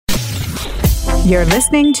You're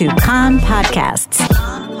listening to Kan Podcasts.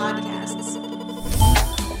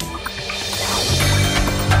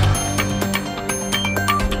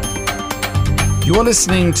 You are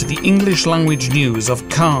listening to the English language news of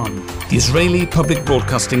Kan, the Israeli Public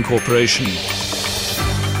Broadcasting Corporation.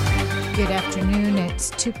 Good afternoon. It's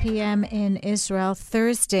 2 p.m. in Israel,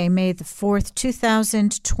 Thursday, May the 4th,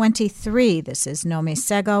 2023. This is Nomi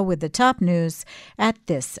Segal with the top news at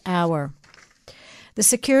this hour. The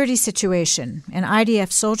security situation. An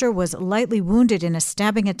IDF soldier was lightly wounded in a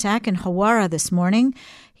stabbing attack in Hawara this morning.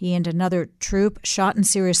 He and another troop shot and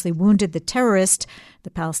seriously wounded the terrorist. The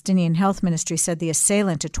Palestinian Health Ministry said the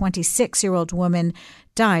assailant, a 26-year-old woman,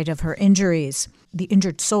 died of her injuries. The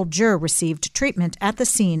injured soldier received treatment at the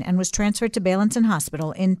scene and was transferred to Beilinson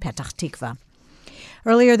Hospital in Petah Tikva.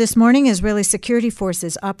 Earlier this morning, Israeli security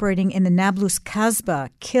forces operating in the Nablus Kasbah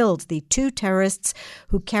killed the two terrorists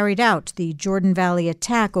who carried out the Jordan Valley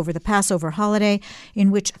attack over the Passover holiday, in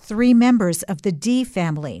which three members of the D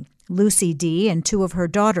family, Lucy D. and two of her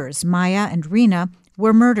daughters, Maya and Rina,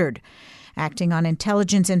 were murdered. Acting on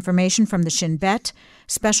intelligence information from the Shin Bet,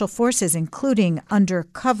 special forces, including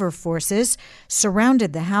undercover forces,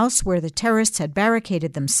 surrounded the house where the terrorists had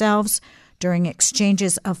barricaded themselves. During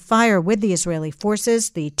exchanges of fire with the Israeli forces,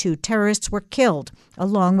 the two terrorists were killed,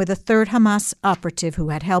 along with a third Hamas operative who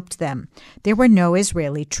had helped them. There were no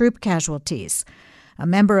Israeli troop casualties. A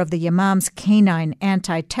member of the Yamam's canine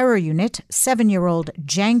anti-terror unit, 7-year-old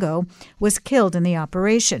Django, was killed in the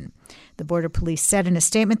operation. The border police said in a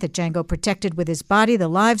statement that Django protected with his body the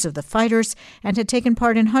lives of the fighters and had taken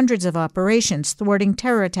part in hundreds of operations thwarting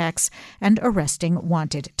terror attacks and arresting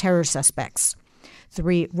wanted terror suspects.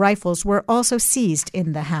 3 rifles were also seized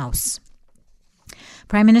in the house.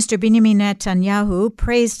 Prime Minister Benjamin Netanyahu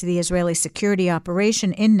praised the Israeli security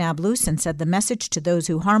operation in Nablus and said the message to those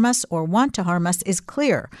who harm us or want to harm us is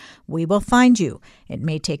clear. We will find you. It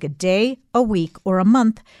may take a day, a week, or a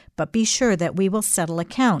month, but be sure that we will settle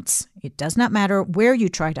accounts. It does not matter where you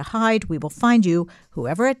try to hide, we will find you.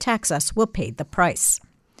 Whoever attacks us will pay the price.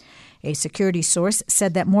 A security source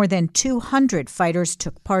said that more than 200 fighters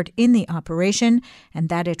took part in the operation and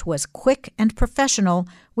that it was quick and professional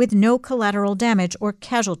with no collateral damage or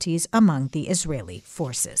casualties among the Israeli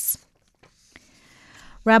forces.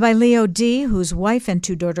 Rabbi Leo D., whose wife and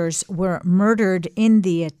 2 daughters were murdered in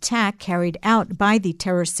the attack carried out by the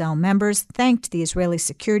terror cell members, thanked the Israeli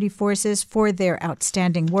security forces for their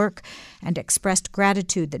outstanding work and expressed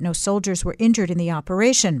gratitude that no soldiers were injured in the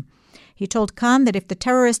operation. He told Kan that if the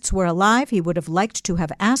terrorists were alive, he would have liked to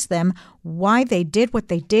have asked them why they did what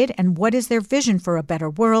they did and what is their vision for a better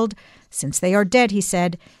world. Since they are dead, he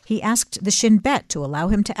said, he asked the Shin Bet to allow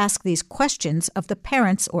him to ask these questions of the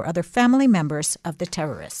parents or other family members of the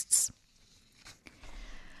terrorists.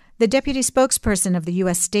 The deputy spokesperson of the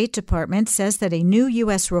U.S. State Department says that a new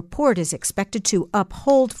U.S. report is expected to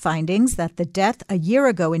uphold findings that the death a year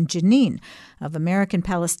ago in Jenin of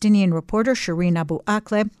American-Palestinian reporter Shireen Abu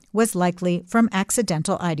Akleh was likely from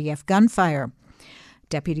accidental IDF gunfire.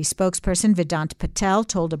 Deputy spokesperson Vedant Patel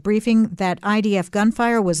told a briefing that IDF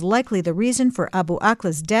gunfire was likely the reason for Abu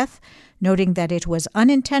Akleh's death, noting that it was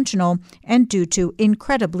unintentional and due to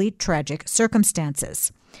incredibly tragic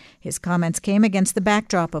circumstances. His comments came against the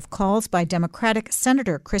backdrop of calls by Democratic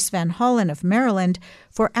Senator Chris Van Hollen of Maryland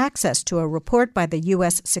for access to a report by the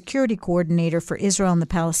U.S. Security Coordinator for Israel and the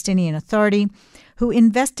Palestinian Authority, who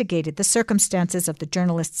investigated the circumstances of the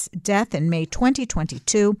journalist's death in May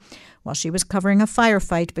 2022 while she was covering a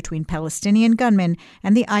firefight between Palestinian gunmen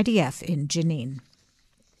and the IDF in Jenin.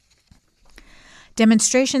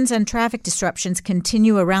 Demonstrations and traffic disruptions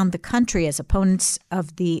continue around the country as opponents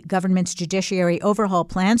of the government's judiciary overhaul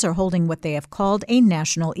plans are holding what they have called a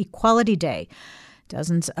National Equality Day.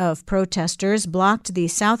 Dozens of protesters blocked the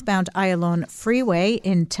southbound Ayalon freeway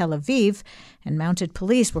in Tel Aviv, and mounted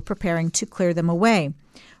police were preparing to clear them away.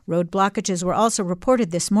 Road blockages were also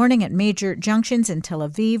reported this morning at major junctions in Tel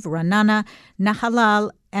Aviv, Ra'anana,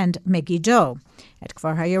 Nahalal, and Megiddo. At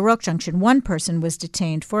Kfar HaYarok Junction, one person was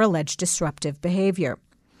detained for alleged disruptive behavior.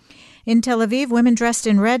 In Tel Aviv, women dressed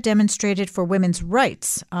in red demonstrated for women's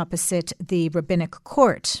rights opposite the Rabbinic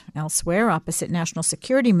Court. Elsewhere, opposite National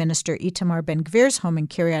Security Minister Itamar Ben-Gvir's home in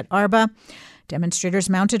Kiryat Arba, demonstrators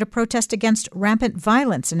mounted a protest against rampant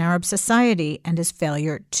violence in Arab society and his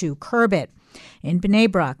failure to curb it. In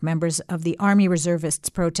Bnei Brak, members of the Army Reservists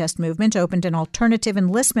protest movement opened an alternative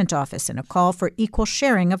enlistment office in a call for equal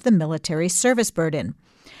sharing of the military service burden.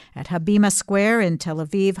 At Habima Square in Tel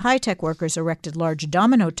Aviv, high-tech workers erected large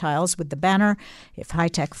domino tiles with the banner, "If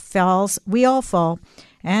high-tech falls, we all fall,"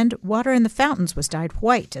 and water in the fountains was dyed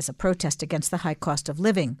white as a protest against the high cost of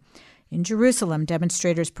living. In Jerusalem,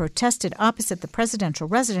 demonstrators protested opposite the presidential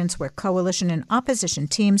residence where coalition and opposition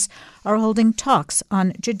teams are holding talks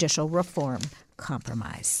on judicial reform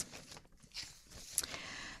compromise.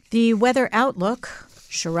 The weather outlook.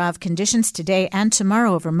 Sharav conditions today and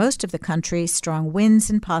tomorrow over most of the country, strong winds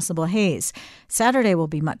and possible haze. Saturday will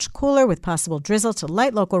be much cooler with possible drizzle to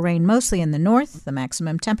light local rain mostly in the north. The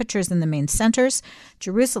maximum temperatures in the main centers.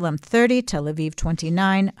 Jerusalem 30, Tel Aviv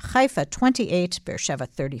 29, Haifa 28, Beersheba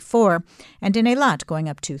 34, and in Eilat going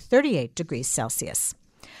up to 38 degrees Celsius.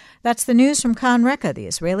 That's the news from Kan Reka, the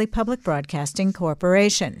Israeli Public Broadcasting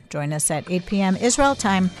Corporation. Join us at 8 p.m. Israel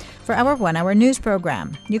time for our one-hour news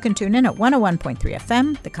program. You can tune in at 101.3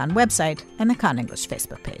 FM, the Kan website, and the Kan English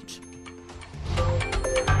Facebook page.